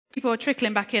People are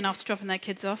trickling back in after dropping their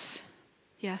kids off.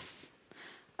 Yes.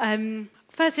 Firstly,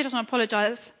 I just want to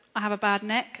apologise. I have a bad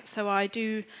neck, so I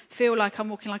do feel like I'm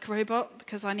walking like a robot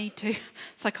because I need to.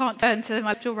 So I can't turn to my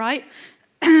left or right.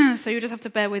 So you'll just have to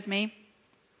bear with me.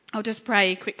 I'll just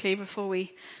pray quickly before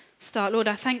we start. Lord,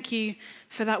 I thank you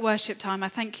for that worship time. I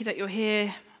thank you that you're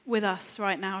here with us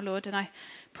right now, Lord. And I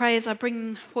pray as I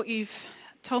bring what you've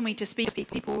told me to speak,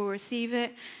 people will receive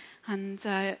it. And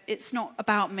it's not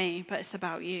about me, but it's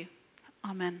about you.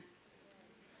 Amen.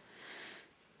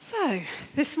 So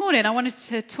this morning I wanted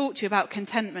to talk to you about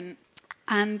contentment.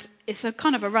 And it's a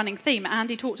kind of a running theme.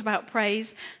 Andy talked about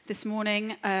praise this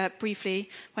morning briefly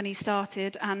when he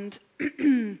started. And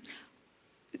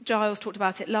Giles talked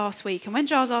about it last week. And when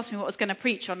Giles asked me what I was going to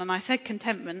preach on, and I said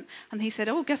contentment, and he said,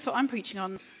 oh, guess what I'm preaching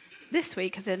on this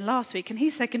week, as in last week. And he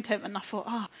said contentment, and I thought,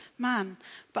 oh, man.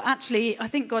 But actually, I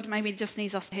think God maybe just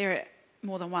needs us to hear it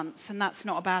more than once, and that's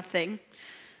not a bad thing.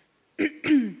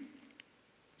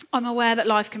 I'm aware that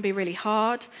life can be really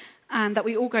hard, and that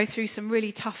we all go through some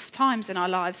really tough times in our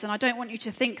lives. And I don't want you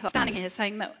to think that I'm standing here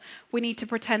saying that we need to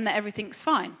pretend that everything's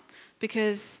fine,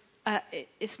 because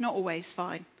it's not always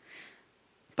fine.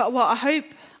 But what I hope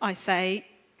I say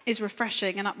is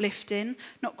refreshing and uplifting,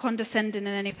 not condescending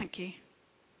in any. Thank you.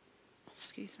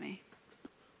 Excuse me.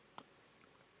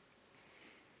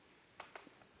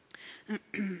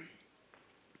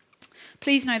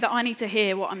 Please know that I need to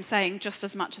hear what I'm saying just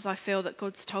as much as I feel that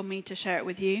God's told me to share it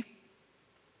with you.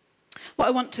 What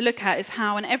I want to look at is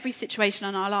how in every situation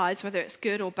in our lives, whether it's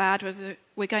good or bad, whether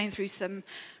we're going through some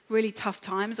really tough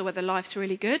times or whether life's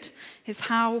really good, is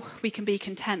how we can be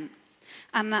content.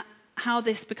 And that how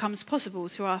this becomes possible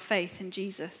through our faith in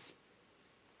Jesus.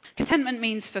 Contentment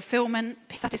means fulfillment,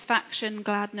 satisfaction,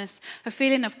 gladness, a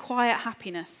feeling of quiet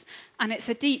happiness, and it's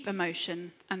a deep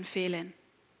emotion and feeling.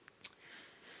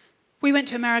 We went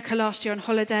to America last year on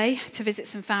holiday to visit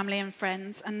some family and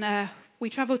friends, and we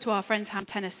travelled to our friend's house in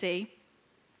Tennessee.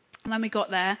 And when we got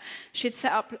there, she'd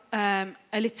set up a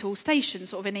little station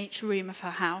sort of in each room of her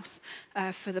house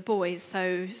for the boys.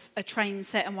 So a train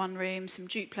set in one room, some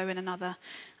Duplo in another.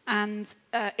 And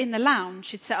in the lounge,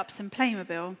 she'd set up some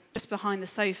Playmobil just behind the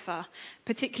sofa,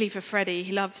 particularly for Freddie.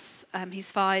 He loves, he's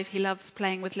 5, he loves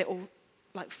playing with little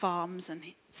like farms and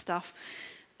stuff.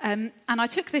 And I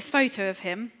took this photo of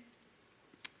him,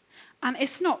 and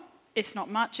it's not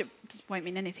much, it won't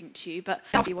mean anything to you, but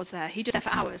he was there. He was there for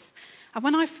hours. And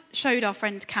when I showed our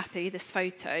friend Kathy this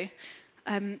photo,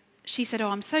 she said, oh,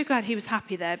 I'm so glad he was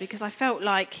happy there, because I felt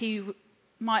like he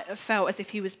might have felt as if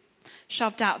he was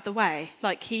shoved out of the way,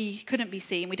 like he couldn't be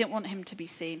seen. We didn't want him to be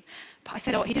seen. But I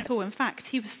said, oh, he didn't at all. In fact,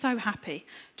 he was so happy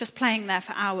just playing there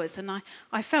for hours. And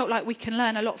I felt like we can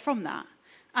learn a lot from that.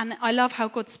 And I love how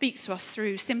God speaks to us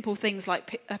through simple things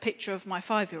like a picture of my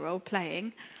 5-year-old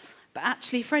playing. But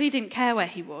actually, Freddie didn't care where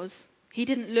he was. He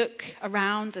didn't look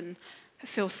around and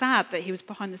feel sad that he was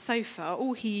behind the sofa.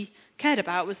 All he cared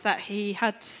about was that he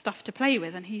had stuff to play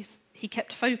with, and he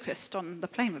kept focused on the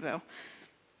Playmobil.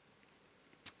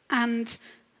 And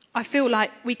I feel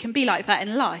like we can be like that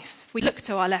in life. We look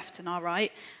to our left and our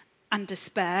right and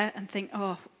despair and think,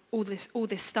 oh, all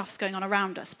this stuff's going on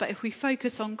around us. But if we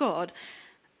focus on God,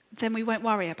 then we won't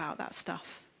worry about that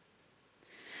stuff.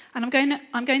 And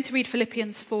I'm going to read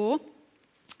Philippians 4.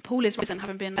 Paul is risen,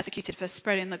 having been persecuted for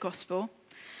spreading the gospel.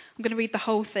 I'm going to read the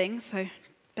whole thing, so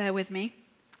bear with me.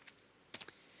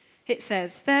 It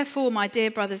says, therefore, my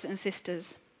dear brothers and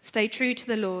sisters, stay true to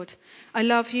the Lord. I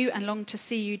love you and long to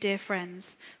see you, dear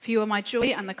friends, for you are my joy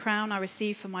and the crown I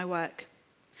receive for my work.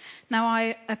 Now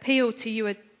I appeal to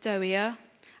you, Euodia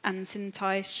and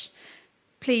Syntyche.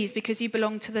 Please, because you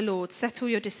belong to the Lord, settle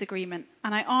your disagreement.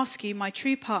 And I ask you, my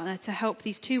true partner, to help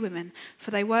these 2 women,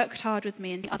 for they worked hard with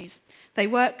me and the others. They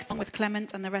worked along with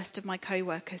Clement and the rest of my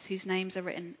co-workers, whose names are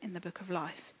written in the book of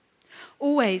life.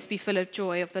 Always be full of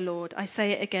joy of the Lord. I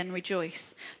say it again,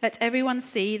 rejoice. Let everyone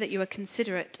see that you are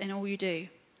considerate in all you do.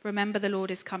 Remember, the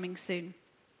Lord is coming soon.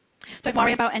 Don't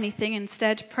worry about anything.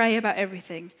 Instead, pray about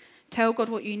everything. Tell God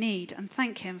what you need and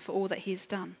thank him for all that he's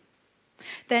done.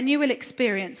 Then you will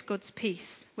experience God's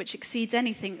peace, which exceeds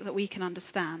anything that we can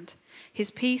understand.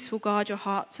 His peace will guard your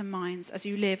hearts and minds as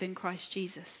you live in Christ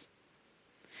Jesus.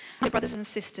 My brothers and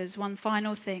sisters, one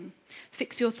final thing.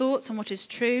 Fix your thoughts on what is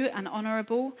true and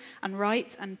honourable and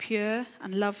right and pure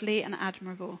and lovely and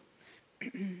admirable.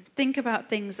 Think about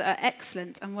things that are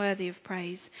excellent and worthy of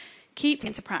praise. Keep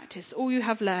into practice all you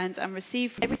have learned and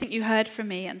receive everything you heard from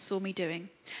me and saw me doing.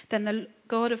 Then the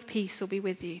God of peace will be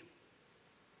with you.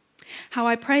 How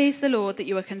I praise the Lord that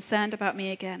you are concerned about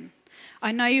me again.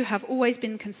 I know you have always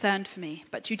been concerned for me,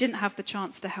 but you didn't have the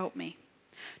chance to help me.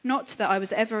 Not that I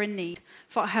was ever in need,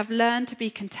 for I have learned to be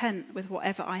content with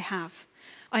whatever I have.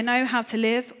 I know how to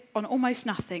live on almost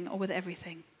nothing or with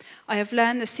everything. I have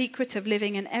learned the secret of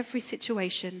living in every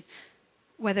situation,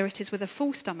 whether it is with a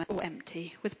full stomach or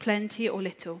empty, with plenty or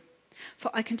little.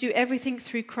 For I can do everything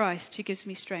through Christ who gives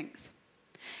me strength.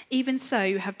 Even so,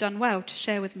 you have done well to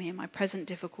share with me in my present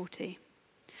difficulty.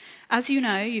 As you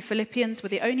know, you Philippians were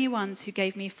the only ones who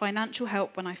gave me financial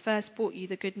help when I first brought you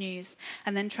the good news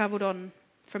and then travelled on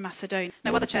from Macedonia.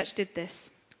 No other church did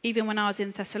this. Even when I was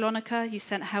in Thessalonica, you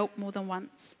sent help more than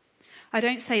once. I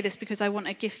don't say this because I want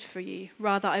a gift for you.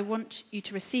 Rather, I want you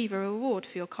to receive a reward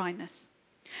for your kindness.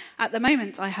 At the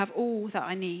moment, I have all that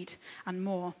I need and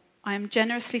more. I am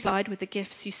generously supplied with the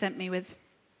gifts you sent me with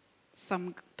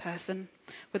some person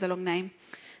with a long name.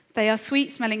 They are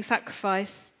sweet-smelling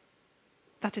sacrifice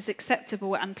that is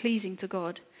acceptable and pleasing to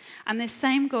God. And this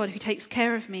same God who takes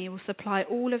care of me will supply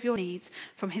all of your needs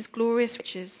from his glorious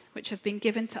riches, which have been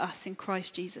given to us in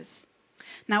Christ Jesus.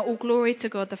 Now all glory to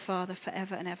God the Father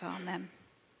forever and ever. Amen.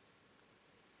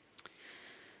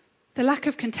 The lack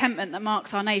of contentment that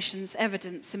marks our nation's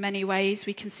evidence in many ways.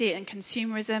 We can see it in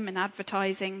consumerism and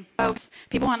advertising.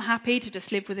 People aren't happy to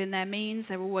just live within their means.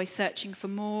 They're always searching for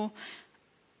more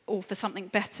or for something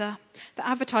better. The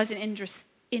advertising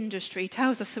industry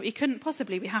tells us that we couldn't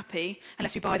possibly be happy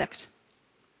unless we buy that.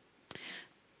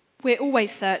 We're always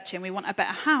searching. We want a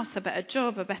better house, a better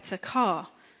job, a better car.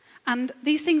 And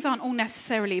these things aren't all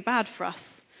necessarily bad for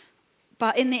us.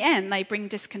 But in the end, they bring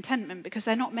discontentment because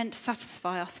they're not meant to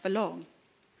satisfy us for long.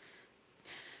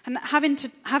 And having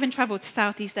travelled to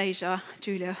Southeast Asia,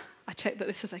 Julia, I checked that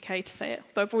this was okay to say it,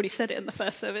 though I've already said it in the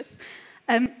first service.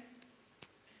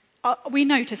 We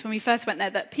noticed when we first went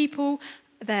there that people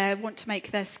there want to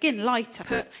make their skin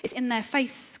lighter. It's in their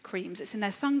face creams, it's in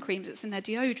their sun creams, it's in their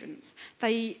deodorants.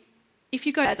 If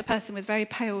you go as a person with very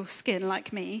pale skin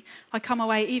like me, I come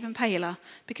away even paler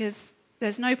because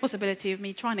there's no possibility of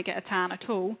me trying to get a tan at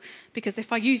all, because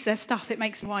if I use their stuff, it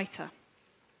makes me whiter.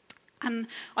 And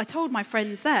I told my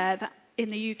friends there that in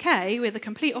the UK, we're the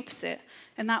complete opposite,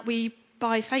 in that we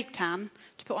buy fake tan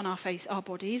to put on our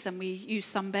bodies, and we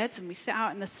use sunbeds, and we sit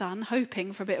out in the sun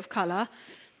hoping for a bit of colour.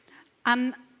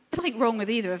 And there's nothing wrong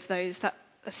with either of those.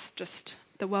 That's just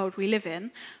the world we live in.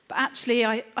 But actually,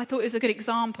 I thought it was a good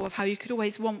example of how you could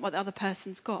always want what the other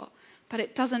person's got, but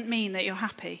it doesn't mean that you're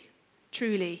happy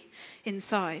truly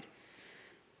inside.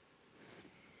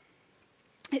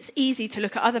 It's easy to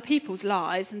look at other people's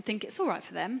lives and think it's all right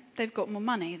for them. They've got more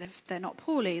money, they're not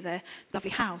poorly, they're a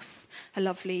lovely house, a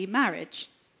lovely marriage.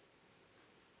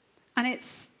 And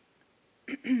it's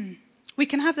we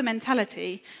can have the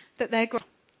mentality that they're great.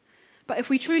 But if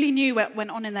we truly knew what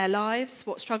went on in their lives,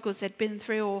 what struggles they'd been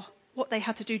through, or what they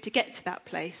had to do to get to that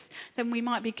place, then we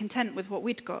might be content with what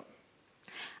we'd got.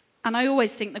 And I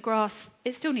always think the grass,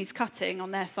 it still needs cutting on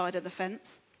their side of the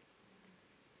fence.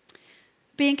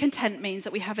 Being content means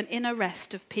that we have an inner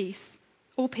rest of peace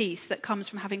that comes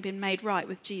from having been made right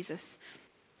with Jesus,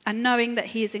 and knowing that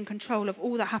he is in control of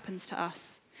all that happens to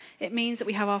us. It means that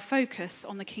we have our focus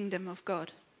on the kingdom of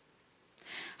God.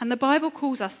 And the Bible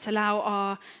calls us to allow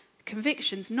our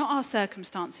convictions, not our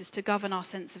circumstances, to govern our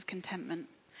sense of contentment.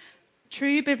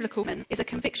 True biblical commitment is a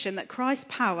conviction that Christ's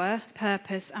power,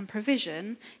 purpose, and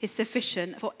provision is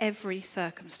sufficient for every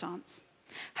circumstance.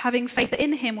 Having faith that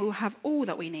in him we will have all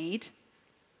that we need,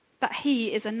 that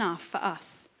he is enough for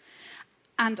us.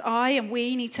 And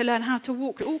we need to learn how to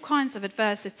walk through all kinds of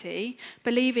adversity,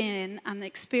 believing in and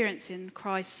experiencing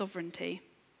Christ's sovereignty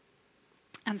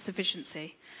and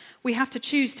sufficiency. We have to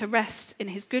choose to rest in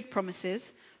his good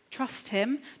promises, trust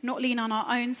him, not lean on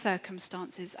our own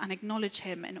circumstances, and acknowledge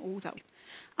him in all that we do.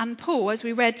 And Paul, as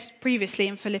we read previously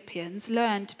in Philippians,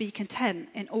 learned to be content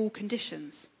in all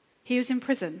conditions. He was in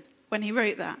prison when he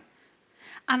wrote that.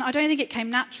 And I don't think it came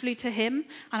naturally to him,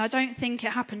 and I don't think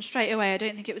it happened straight away. I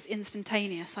don't think it was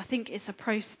instantaneous. I think it's a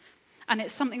process, and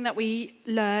it's something that we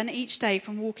learn each day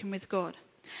from walking with God.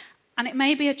 And it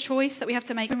may be a choice that we have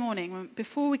to make every morning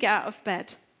before we get out of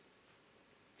bed.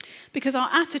 Because our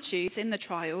attitudes in the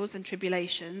trials and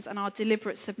tribulations and our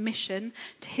deliberate submission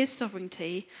to his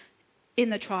sovereignty in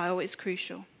the trial is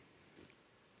crucial.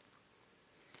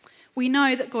 We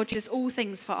know that God uses all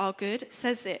things for our good. It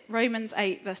says it, Romans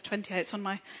 8, verse 28. It's one of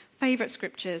my favourite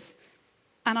scriptures.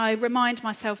 And I remind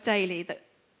myself daily that,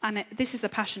 this is the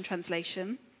Passion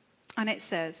Translation, and it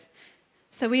says,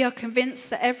 "So we are convinced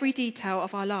that every detail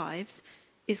of our lives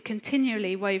is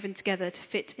continually woven together to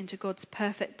fit into God's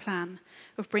perfect plan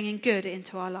of bringing good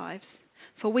into our lives.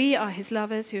 For we are his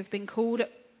lovers who have been called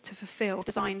to fulfill his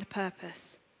designed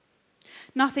purpose."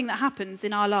 Nothing that happens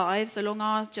in our lives along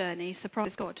our journey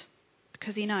surprises God,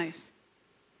 because he knows.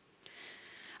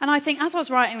 And I think as I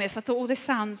was writing this, I thought, this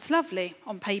sounds lovely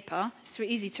on paper. It's so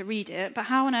easy to read it, but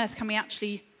how on earth can we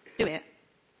actually do it?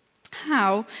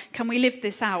 How can we live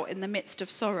this out in the midst of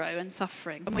sorrow and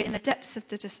suffering? When we're in the depths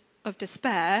of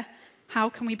despair, how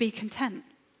can we be content?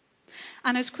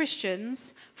 And as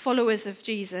Christians, followers of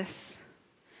Jesus,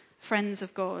 friends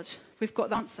of God, we've got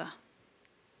the answer.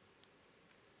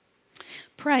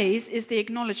 Praise is the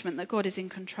acknowledgement that God is in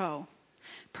control.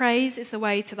 Praise is the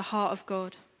way to the heart of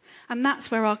God. And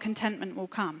that's where our contentment will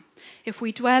come. If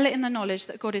we dwell in the knowledge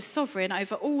that God is sovereign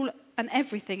over all and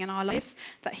everything in our lives,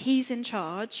 that he's in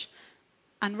charge,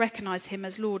 and recognise him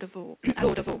as Lord of all.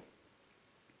 Lord of all.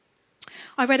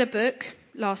 I read a book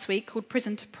last week called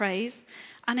Prison to Praise,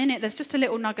 and in it there's just a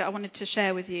little nugget I wanted to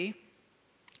share with you.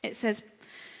 It says,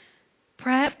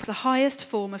 prayer is the highest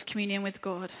form of communion with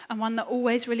God, and one that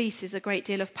always releases a great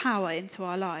deal of power into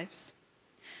our lives.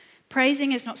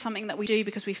 Praising is not something that we do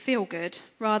because we feel good,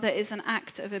 rather it is an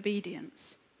act of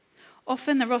obedience.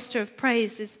 Often the roster of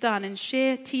praise is done in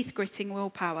sheer teeth-gritting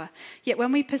willpower, yet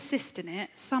when we persist in it,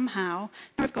 somehow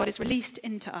the power of God is released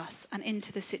into us and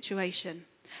into the situation.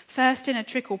 First in a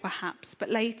trickle perhaps, but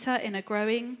later in a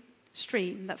growing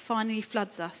stream that finally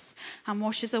floods us and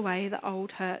washes away the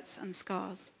old hurts and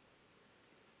scars.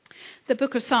 The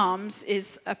book of Psalms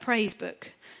is a praise book,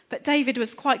 but David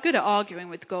was quite good at arguing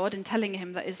with God and telling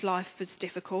him that his life was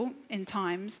difficult in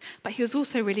times, but he was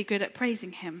also really good at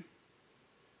praising him.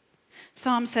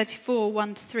 Psalm 34,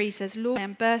 1-3 says, Lord, I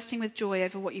am bursting with joy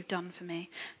over what you've done for me.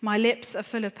 My lips are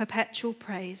full of perpetual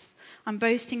praise. I'm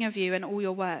boasting of you and all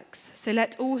your works. So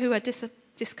let all who are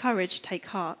discouraged take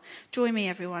heart. Join me,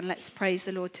 everyone. Let's praise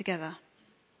the Lord together.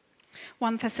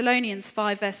 1 Thessalonians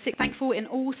 5, verse 6, thankful in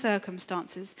all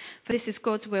circumstances, for this is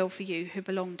God's will for you who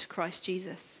belong to Christ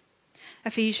Jesus.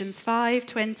 Ephesians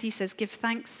 5:20 says, give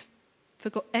thanks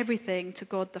for everything to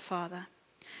God the Father.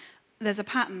 There's a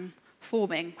pattern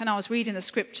forming. When I was reading the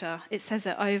scripture, it says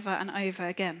it over and over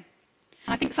again.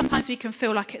 And I think sometimes we can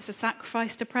feel like it's a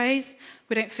sacrifice to praise.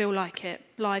 We don't feel like it.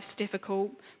 Life's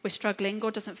difficult. We're struggling.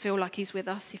 God doesn't feel like he's with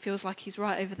us. He feels like he's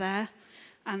right over there.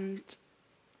 And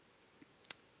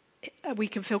we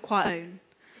can feel quite alone.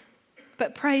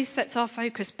 But praise sets our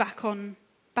focus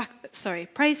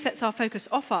praise sets our focus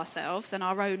off ourselves and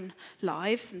our own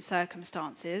lives and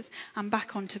circumstances and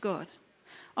back onto God.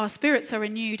 Our spirits are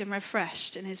renewed and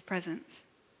refreshed in his presence.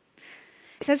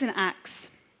 It says in Acts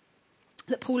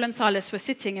that Paul and Silas were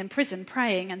sitting in prison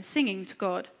praying and singing to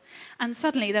God. And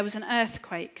suddenly there was an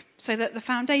earthquake, so that the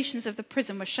foundations of the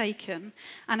prison were shaken,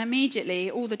 and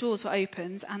immediately all the doors were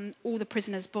opened and all the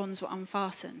prisoners' bonds were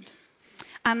unfastened.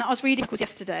 And I was reading articles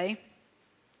yesterday,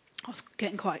 I was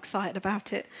getting quite excited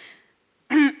about it,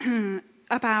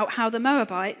 about how the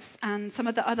Moabites and some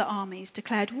of the other armies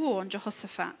declared war on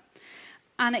Jehoshaphat.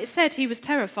 And it said he was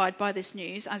terrified by this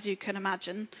news, as you can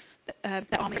imagine,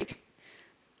 the army.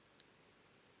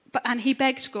 And he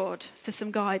begged God for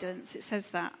some guidance, it says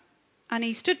that. And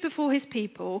he stood before his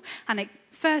people and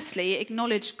firstly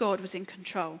acknowledged God was in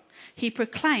control. He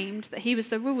proclaimed that he was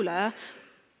the ruler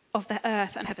of the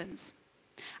earth and heavens.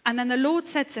 And then the Lord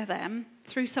said to them,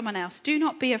 through someone else, do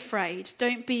not be afraid,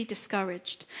 don't be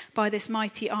discouraged by this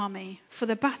mighty army, for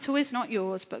the battle is not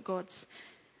yours but God's.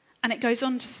 And it goes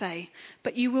on to say,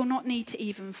 but you will not need to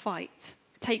even fight.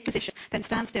 Take position, then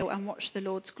stand still and watch the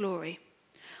Lord's glory.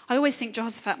 I always think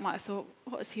Jehoshaphat might have thought,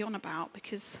 what is he on about?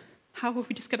 Because how are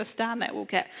we just going to stand there?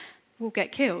 We'll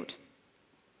get killed.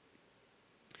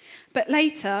 But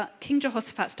later, King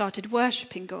Jehoshaphat started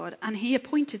worshipping God, and he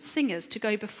appointed singers to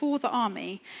go before the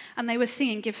army, and they were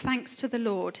singing, give thanks to the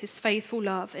Lord, his faithful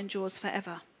love endures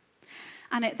forever.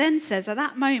 And it then says, at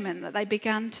that moment that they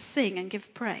began to sing and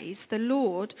give praise, the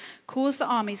Lord caused the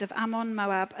armies of Ammon,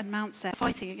 Moab, and Mount Seir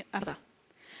fighting each other.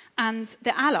 And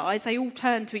the allies, they all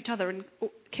turned to each other and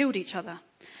killed each other.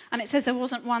 And it says there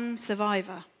wasn't one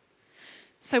survivor.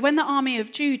 So when the army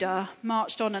of Judah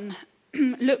marched on and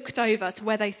looked over to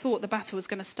where they thought the battle was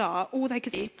going to start, all they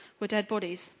could see were dead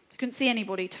bodies. They couldn't see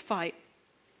anybody to fight,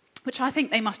 which I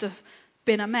think they must have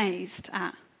been amazed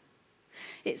at.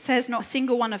 It says not a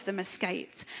single one of them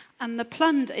escaped. And the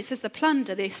plunder,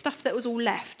 the stuff that was all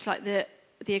left, like the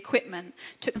equipment,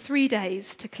 took them 3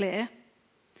 days to clear.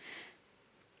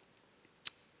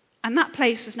 And that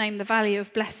place was named the Valley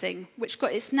of Blessing, which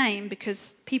got its name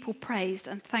because people praised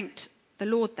and thanked the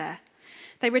Lord there.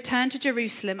 They returned to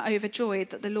Jerusalem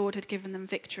overjoyed that the Lord had given them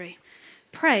victory.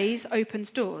 Praise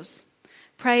opens doors.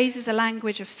 Praise is a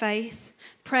language of faith.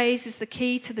 Praise is the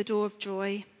key to the door of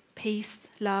joy, peace,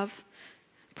 love.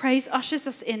 Praise ushers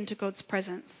us into God's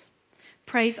presence.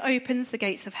 Praise opens the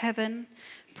gates of heaven.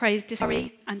 Praise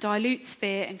disarray and dilutes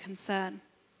fear and concern.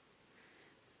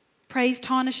 Praise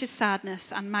tarnishes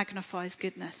sadness and magnifies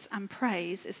goodness, and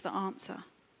praise is the answer.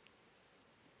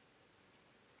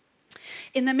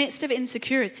 In the midst of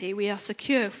insecurity, we are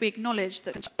secure if we acknowledge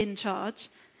that in charge.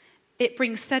 It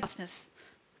brings steadfastness.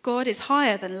 God is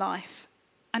higher than life.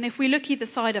 And if we look either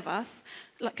side of us,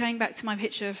 like going back to my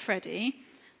picture of Freddie,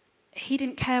 he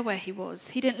didn't care where he was.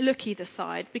 He didn't look either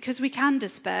side, because we can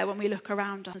despair when we look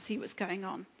around us and see what's going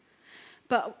on.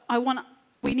 But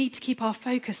we need to keep our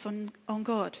focus on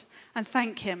God and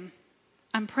thank him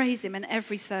and praise him in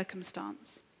every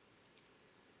circumstance.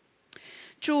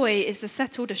 Joy is the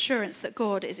settled assurance that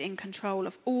God is in control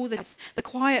of all the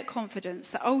quiet confidence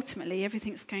that ultimately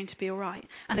everything's going to be all right,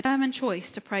 and the determined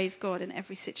choice to praise God in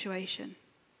every situation.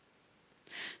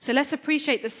 So let's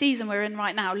appreciate the season we're in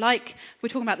right now. Like we're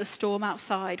talking about the storm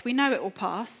outside. We know it will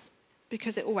pass,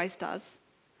 because it always does.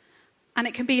 And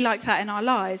it can be like that in our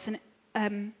lives.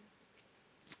 And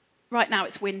right now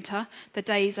it's winter. The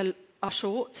days are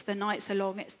short. The nights are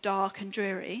long. It's dark and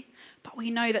dreary. But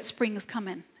we know that spring's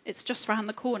coming. It's just round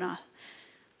the corner.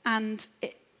 And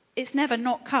it's never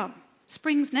not come.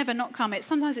 Spring's never not come.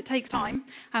 Sometimes it takes time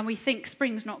and we think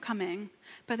spring's not coming,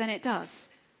 but then it does.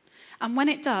 And when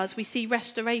it does, we see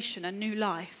restoration and new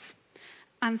life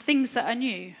and things that are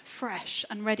new, fresh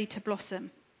and ready to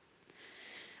blossom.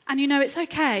 And it's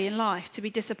okay in life to be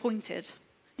disappointed.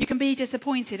 You can be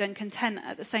disappointed and content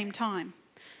at the same time.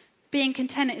 Being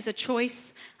content is a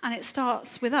choice, and it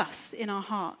starts with us in our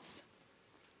hearts.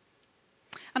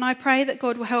 And I pray that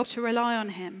God will help us to rely on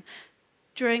him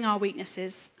during our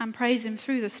weaknesses and praise him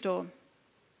through the storm.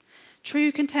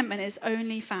 True contentment is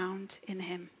only found in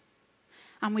him,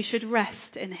 and we should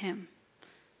rest in him.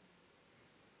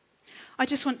 I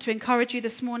just want to encourage you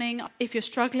this morning, if you're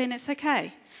struggling, it's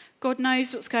okay. God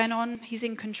knows what's going on. He's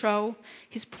in control.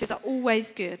 His plans are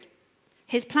always good.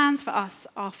 His plans for us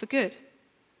are for good.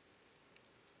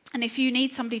 And if you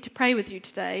need somebody to pray with you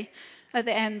today at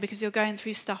the end because you're going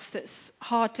through stuff that's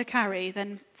hard to carry,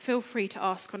 then feel free to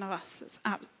ask one of us.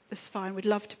 That's fine. We'd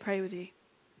love to pray with you.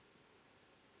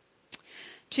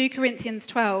 2 Corinthians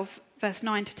 12, verse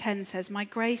 9 to 10 says, "My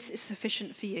grace is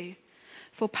sufficient for you,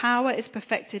 for power is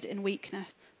perfected in weakness.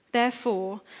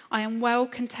 Therefore, I am well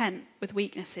content with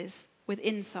weaknesses, with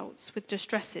insults, with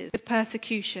distresses, with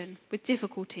persecution, with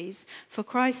difficulties, for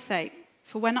Christ's sake.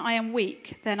 For when I am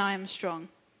weak, then I am strong."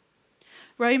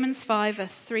 Romans 5,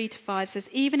 verse 3 to 5 says,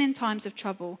 "Even in times of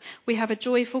trouble, we have a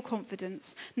joyful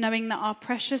confidence, knowing that our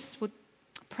pressures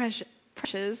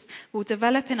will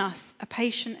develop in us a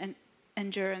patient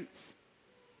endurance.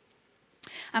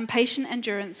 And patient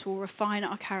endurance will refine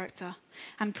our character,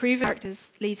 and proven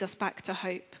characters leads us back to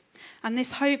hope. And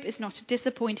this hope is not a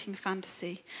disappointing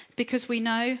fantasy, because we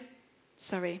can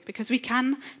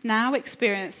now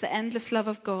experience the endless love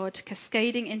of God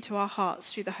cascading into our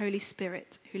hearts through the Holy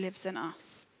Spirit who lives in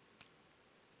us."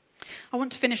 I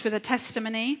want to finish with a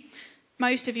testimony.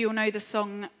 Most of you will know the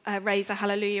song Raise a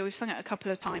Hallelujah. We've sung it a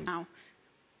couple of times now.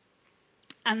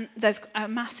 And there's a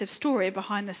massive story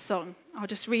behind this song. I'll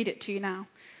just read it to you now.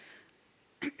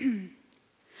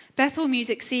 Bethel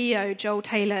Music CEO Joel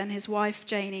Taylor and his wife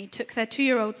Janie took their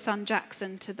 2-year-old son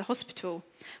Jackson to the hospital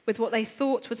with what they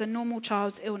thought was a normal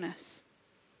child's illness.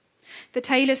 The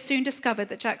Taylors soon discovered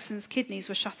that Jackson's kidneys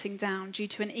were shutting down due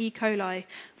to an E. coli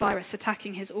virus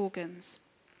attacking his organs.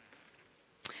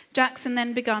 Jackson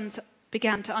then began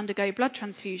to undergo blood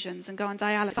transfusions and go on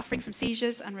dialysis, suffering from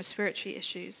seizures and respiratory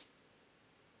issues.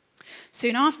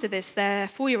 Soon after this, their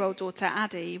 4-year-old daughter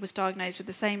Addie was diagnosed with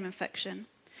the same infection.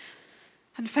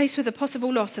 And faced with the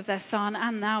possible loss of their son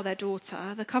and now their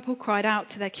daughter, the couple cried out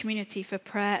to their community for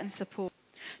prayer and support.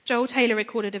 Joel Taylor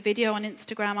recorded a video on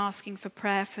Instagram asking for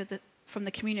prayer from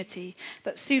the community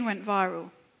that soon went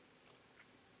viral,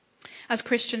 as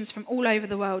Christians from all over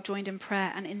the world joined in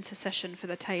prayer and intercession for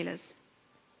the Taylors.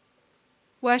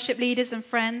 Worship leaders and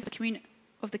friends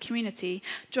of the community,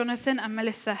 Jonathan and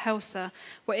Melissa Helser,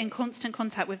 were in constant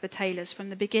contact with the Taylors from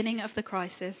the beginning of the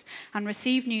crisis and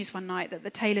received news one night that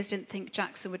the Taylors didn't think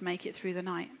Jackson would make it through the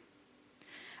night.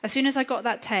 "As soon as I got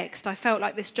that text, I felt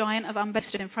like this giant of unbelief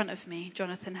stood in front of me,"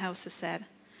 Jonathan Helser said.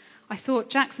 "I thought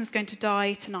Jackson's going to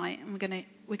die tonight and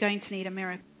we're going to need a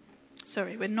miracle.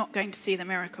 We're not going to see the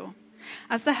miracle."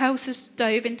 As the Helsers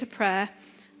dove into prayer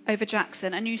over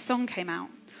Jackson, a new song came out.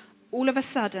 All of a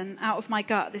sudden, out of my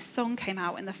gut, this song came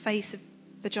out in the face of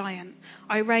the giant.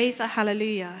 "I raise a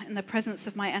hallelujah in the presence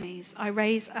of my enemies. I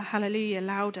raise a hallelujah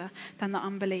louder than the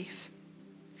unbelief."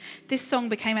 This song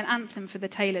became an anthem for the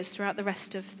Taylors throughout the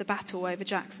rest of the battle over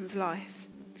Jackson's life.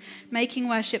 Making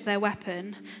worship their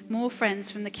weapon, more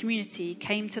friends from the community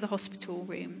came to the hospital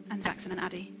room and Jackson and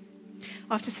Addie.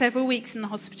 After several weeks in the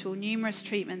hospital, numerous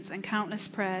treatments and countless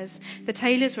prayers, the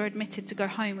Taylors were admitted to go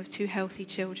home with 2 healthy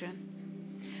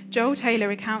children. Joel Taylor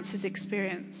recounts his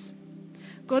experience.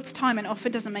 God's timing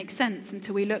often doesn't make sense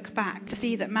until we look back to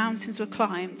see that mountains were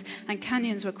climbed and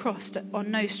canyons were crossed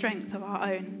on no strength of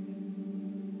our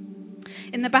own.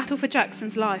 In the battle for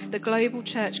Jackson's life, the global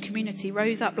church community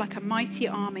rose up like a mighty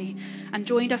army and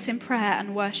joined us in prayer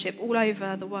and worship all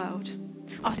over the world.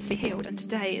 After he healed, and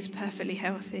today is perfectly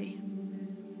healthy.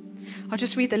 I'll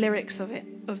just read the lyrics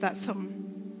of that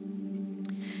song.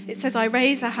 It says, I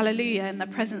raise a hallelujah in the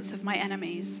presence of my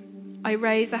enemies. I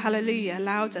raise a hallelujah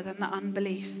louder than the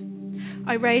unbelief.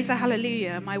 I raise a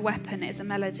hallelujah, my weapon is a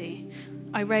melody.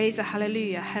 I raise a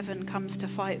hallelujah, heaven comes to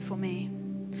fight for me.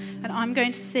 And I'm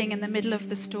going to sing in the middle of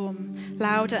the storm.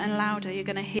 Louder and louder, you're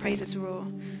going to hear praises roar.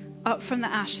 Up from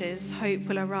the ashes, hope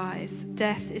will arise.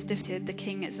 Death is defeated, the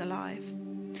King is alive.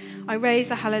 I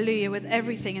raise a hallelujah with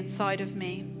everything inside of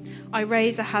me. I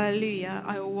raise a hallelujah,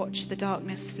 I will watch the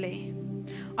darkness flee.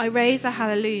 I raise a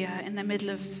hallelujah in the middle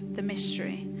of the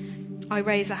mystery. I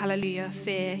raise a hallelujah,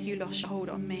 fear, you lost your hold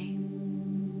on me.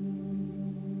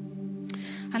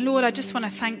 And Lord, I just want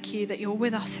to thank you that you're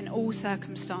with us in all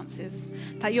circumstances,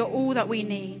 that you're all that we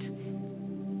need.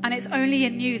 And it's only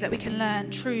in you that we can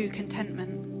learn true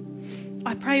contentment.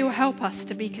 I pray you'll help us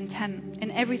to be content in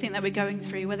everything that we're going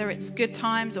through, whether it's good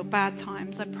times or bad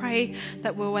times. I pray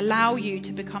that we'll allow you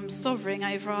to become sovereign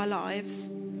over our lives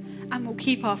and we'll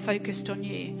keep our focus on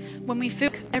you. When we feel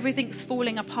everything's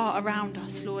falling apart around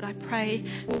us, Lord, I pray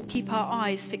we'll keep our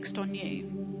eyes fixed on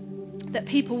you. That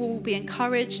people will be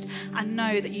encouraged and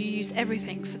know that you use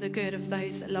everything for the good of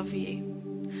those that love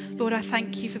you. Lord, I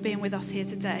thank you for being with us here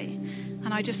today.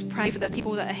 And I just pray for the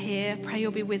people that are here. Pray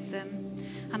you'll be with them.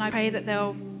 And I pray that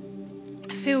they'll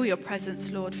feel your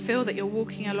presence, Lord. Feel that you're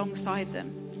walking alongside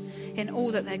them in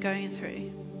all that they're going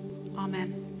through.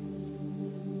 Amen.